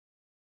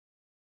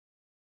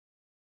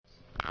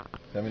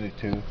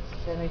72.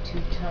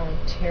 72-tone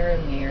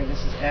teramere. This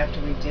is after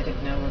we did it.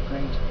 Now we're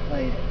going to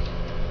play it.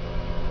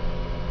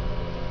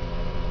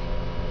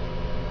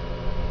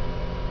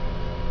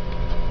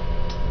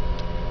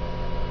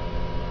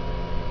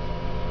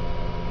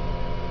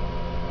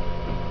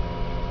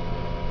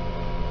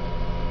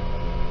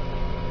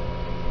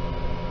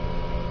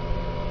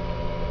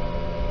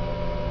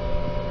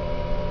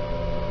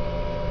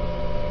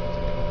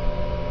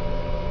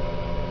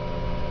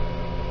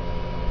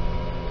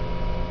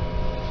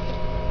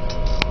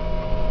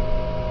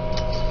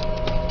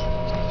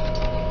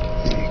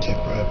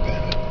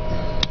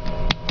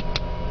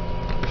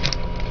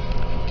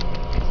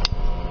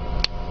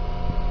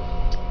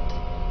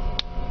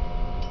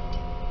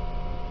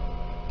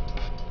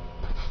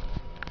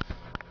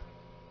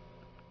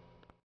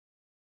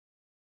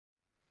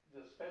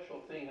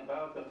 Special thing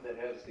about them that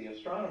has the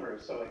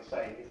astronomers so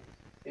excited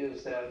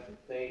is that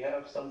they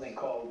have something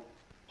called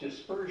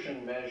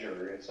dispersion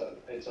measure.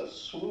 It's a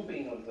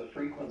swooping of the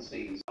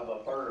frequencies of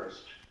a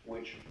burst,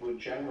 which would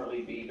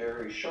generally be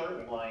very short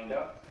and lined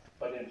up,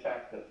 but in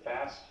fact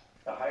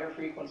the higher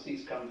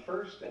frequencies come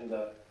first and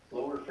the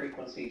lower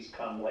frequencies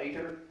come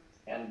later,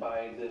 and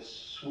by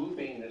this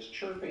swooping, this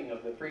chirping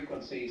of the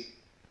frequencies,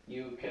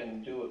 you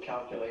can do a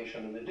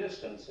calculation of the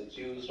distance. It's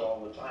used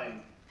all the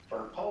time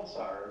for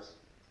pulsars.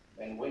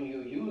 And when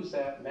you use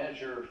that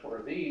measure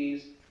for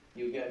these,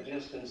 you get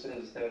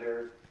distances that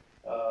are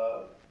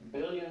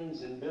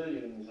billions and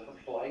billions of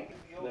light.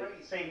 You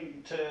already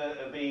seem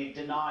to be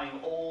denying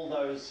all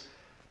those,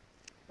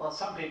 well,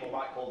 some people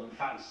might call them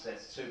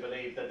fantasists who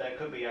believe that there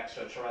could be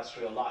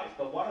extraterrestrial life,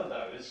 but one of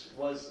those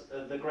was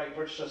the great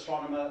British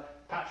astronomer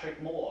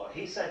Patrick Moore.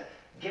 He said,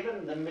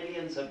 given the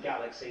millions of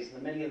galaxies and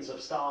the millions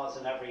of stars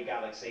in every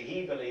galaxy,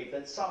 he believed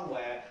that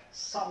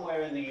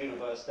somewhere in the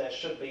universe there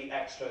should be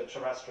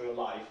extraterrestrial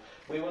life.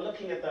 We were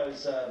looking at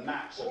those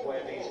maps of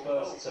where these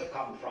bursts have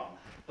come from.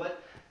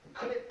 But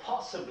could it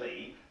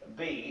possibly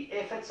be,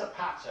 if it's a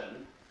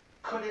pattern,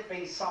 could it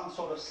be some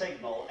sort of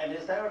signal? And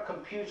is there a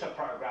computer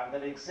program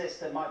that exists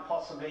that might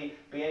possibly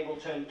be able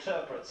to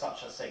interpret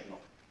such a signal?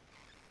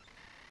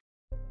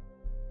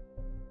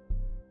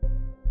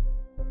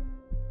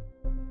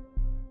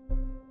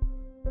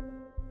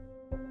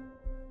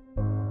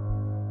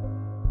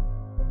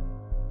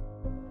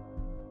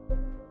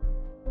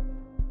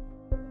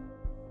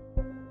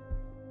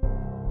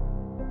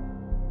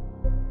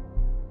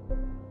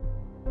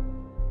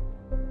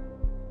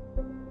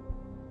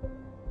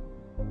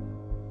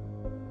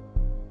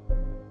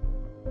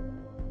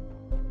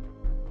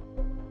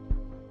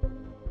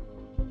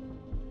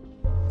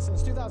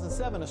 Since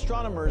 2007,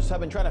 astronomers have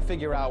been trying to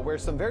figure out where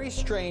some very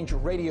strange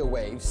radio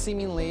waves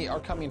seemingly are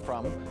coming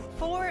from.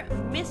 4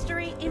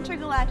 mystery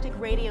intergalactic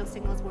radio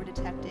signals were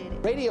detected.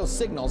 Radio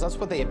signals, that's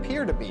what they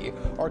appear to be,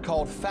 are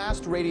called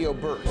fast radio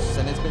bursts,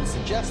 and it's been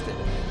suggested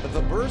that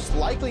the burst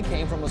likely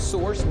came from a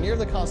source near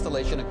the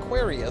constellation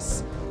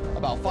Aquarius,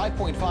 about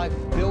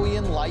 5.5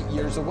 billion light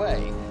years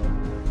away.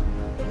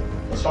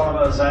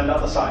 Astronomers and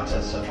other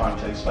scientists are trying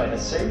to explain a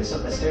series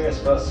of mysterious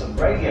bursts of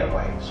radio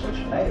waves which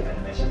may have been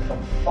emitted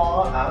from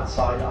far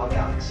outside our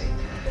galaxy.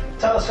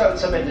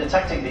 Telescopes have been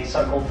detecting these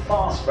so-called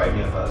fast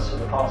radio bursts for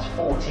the past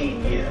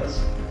 14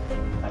 years,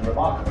 and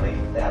remarkably,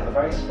 they have a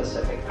very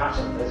specific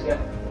pattern. There's yet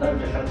no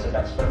definitive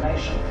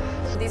explanation.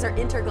 These are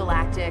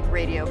intergalactic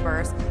radio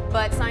bursts,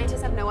 but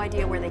scientists have no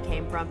idea where they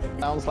came from.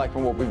 Sounds like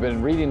from what we've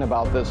been reading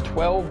about this,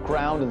 12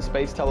 ground and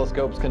space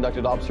telescopes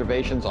conducted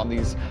observations on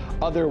these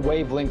other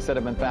wavelengths that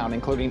have been found,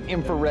 including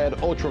infrared,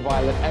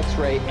 ultraviolet,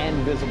 X-ray, and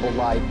visible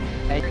light.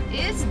 And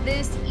is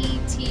this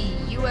ET,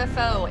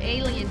 UFO,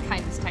 alien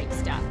kind of type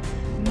stuff?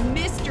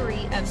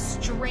 Mystery of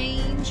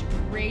strange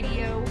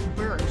radio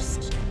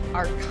bursts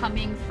are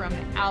coming from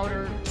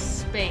outer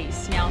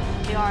space. Now,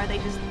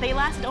 they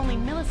last only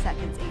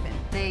milliseconds even.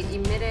 They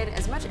emitted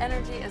as much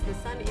energy as the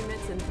sun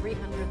emits in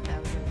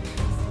 300,000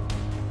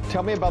 years.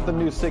 Tell me about the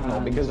new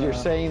signal, because you're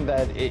saying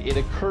that it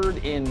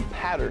occurred in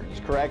patterns,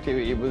 correct?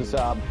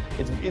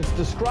 It's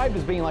described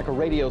as being like a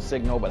radio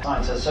signal, but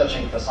scientists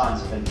searching for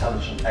signs of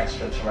intelligent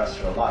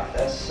extraterrestrial life.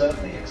 They're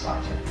certainly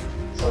excited.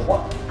 So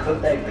what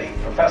could they be?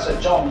 Professor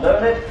John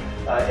Learned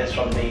is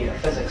from the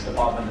physics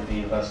department at the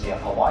University of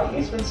Hawaii.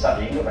 He's been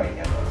studying the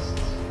radio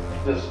bursts.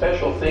 The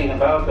special thing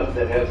about them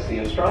that has the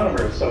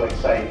astronomers so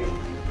excited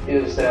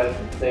is that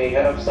they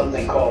have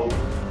something called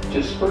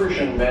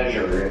dispersion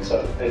measure. It's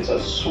a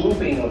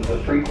swooping of the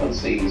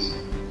frequencies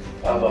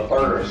of a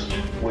burst,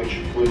 which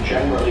would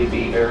generally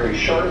be very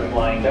short and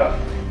lined up,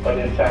 but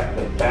in fact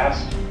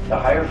the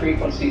higher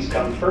frequencies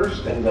come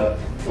first and the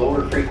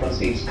lower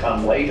frequencies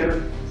come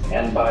later,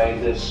 and by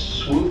this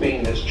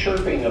swooping, this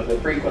chirping of the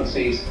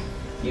frequencies,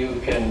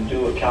 you can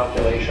do a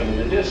calculation of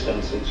the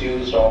distance. It's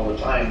used all the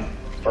time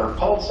for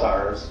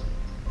pulsars,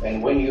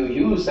 and when you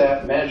use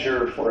that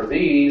measure for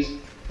these,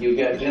 you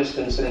get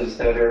distances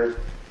that are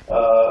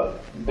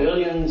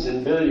billions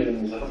and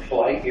billions of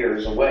light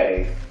years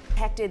away.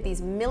 detected these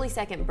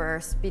millisecond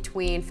bursts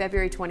between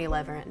February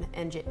 2011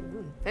 and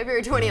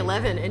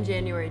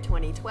January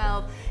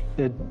 2012.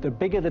 The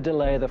bigger the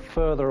delay, the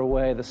further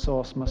away the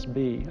source must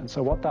be. And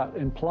so what that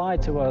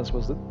implied to us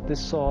was that this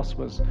source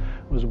was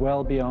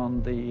well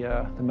beyond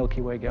the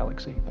Milky Way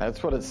galaxy.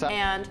 That's what it sounds.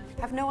 And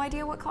have no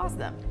idea what caused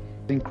them.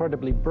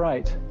 Incredibly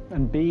bright,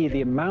 and B,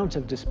 the amount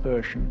of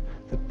dispersion,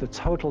 the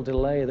total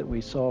delay that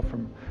we saw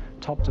from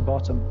top to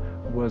bottom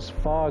was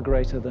far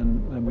greater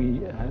than we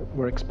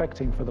were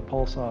expecting for the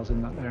pulsars in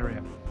that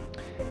area.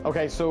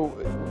 Okay, so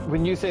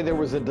when you say there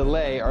was a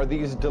delay, are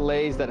these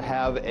delays that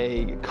have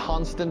a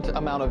constant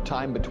amount of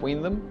time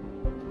between them?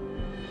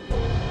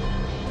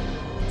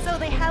 So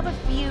they have a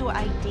few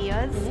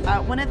ideas.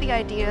 One of the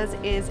ideas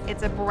is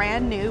it's a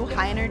brand new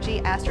high-energy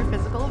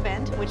astrophysical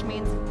event, which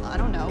means, I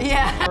don't know.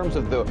 Yeah. In terms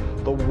of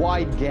the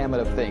wide gamut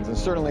of things, and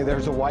certainly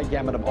there's a wide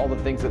gamut of all the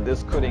things that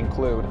this could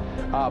include,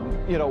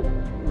 you know,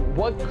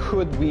 what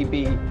could we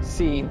be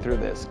seeing through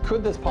this?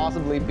 Could this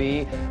possibly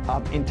be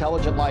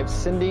intelligent life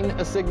sending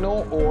a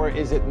signal, or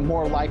is it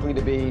more likely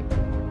to be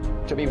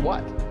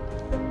what?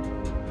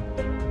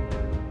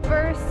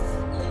 Bursts,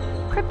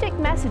 cryptic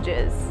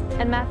messages,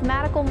 and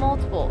mathematical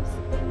multiples,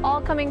 all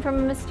coming from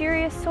a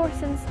mysterious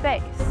source in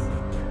space.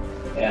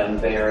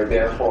 And they are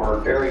therefore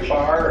very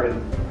far,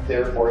 and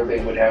therefore they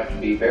would have to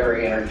be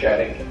very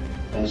energetic.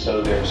 And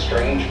so they're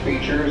strange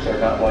creatures. They're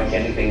not like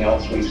anything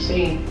else we've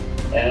seen.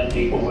 And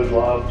people would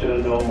love to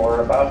know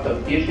more about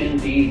them, if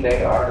indeed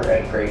they are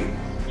at great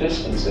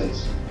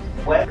distances.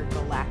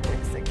 Galactic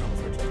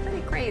signals, which is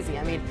pretty crazy.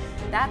 I mean,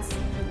 that's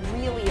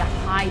really a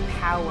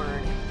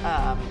high-powered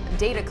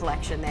data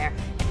collection there.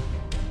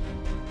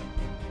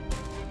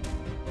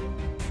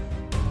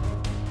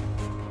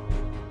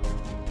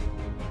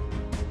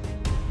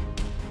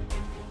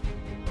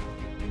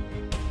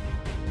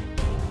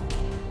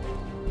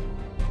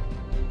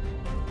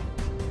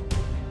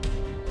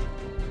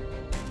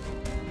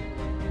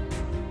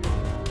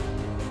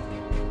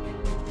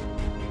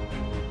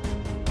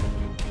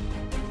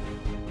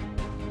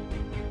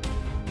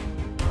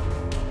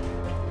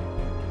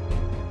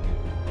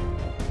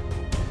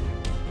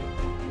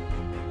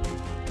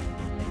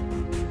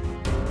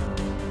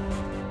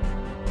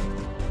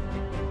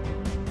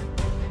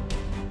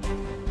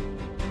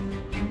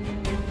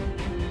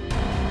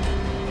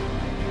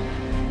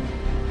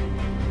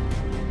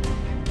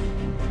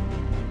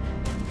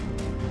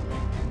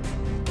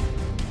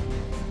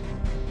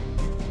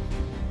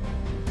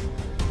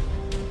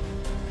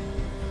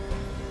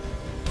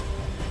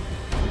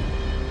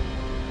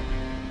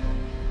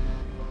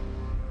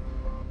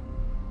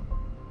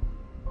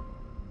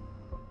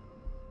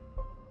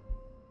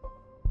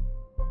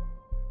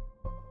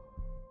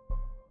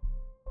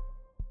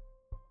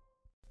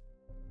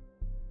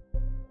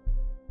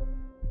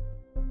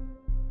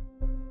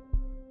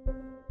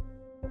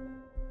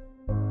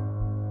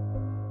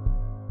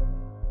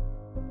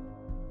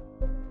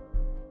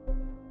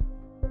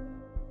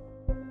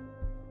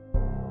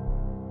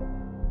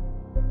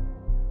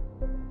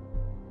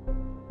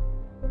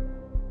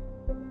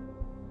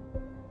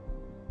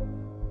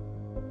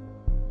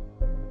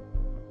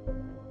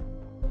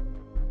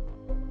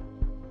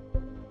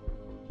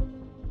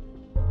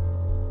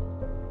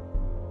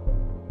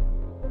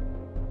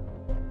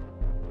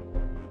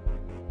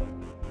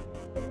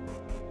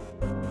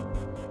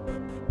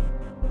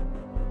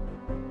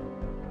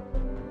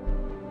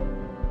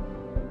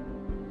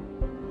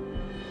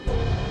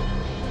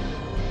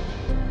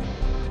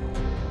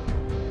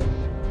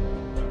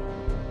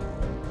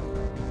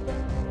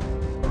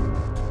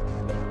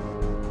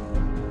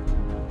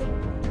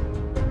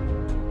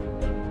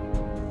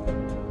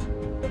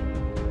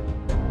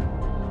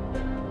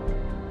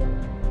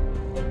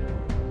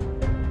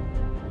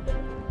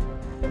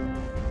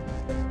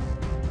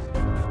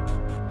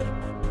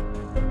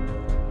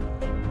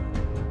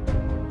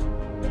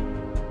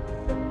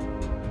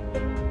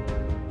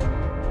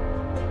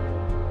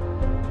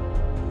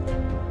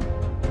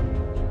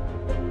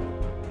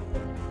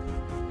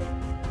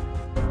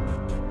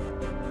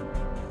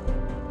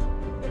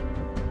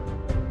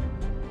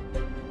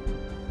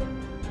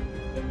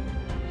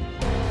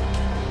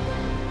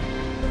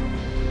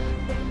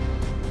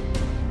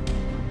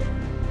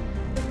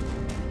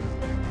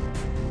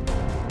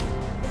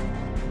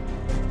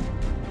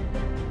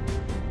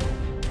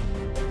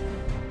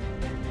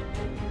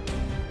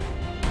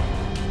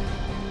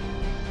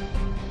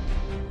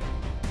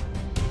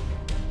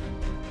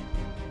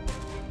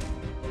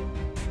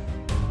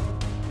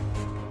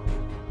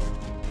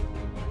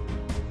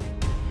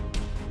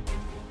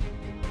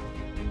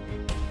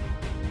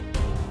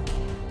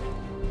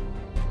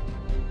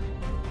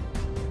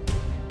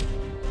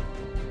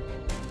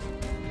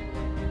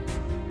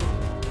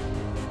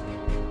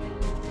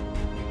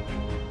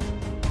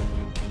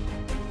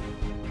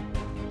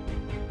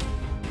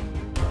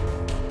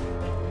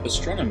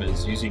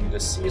 Astronomers using the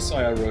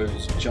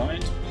CSIRO's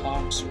Giant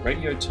Parkes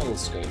radio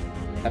telescope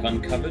have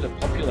uncovered a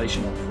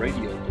population of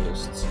radio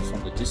bursts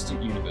from the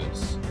distant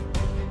universe.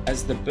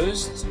 As the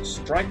bursts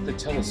strike the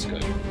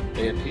telescope,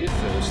 they appear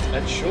first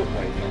at short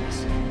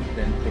wavelengths,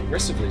 then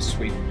progressively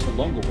sweep to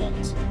longer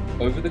ones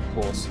over the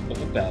course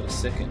of about a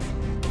second.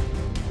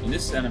 In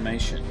this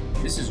animation,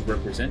 this is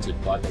represented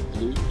by the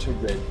blue to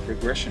red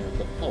progression of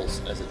the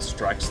pulse as it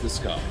strikes the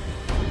sky.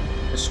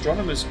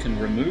 Astronomers can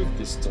remove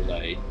this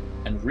delay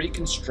and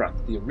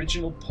reconstruct the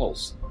original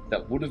pulse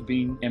that would have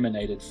been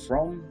emanated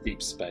from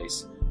deep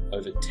space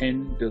over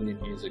 10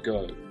 billion years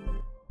ago.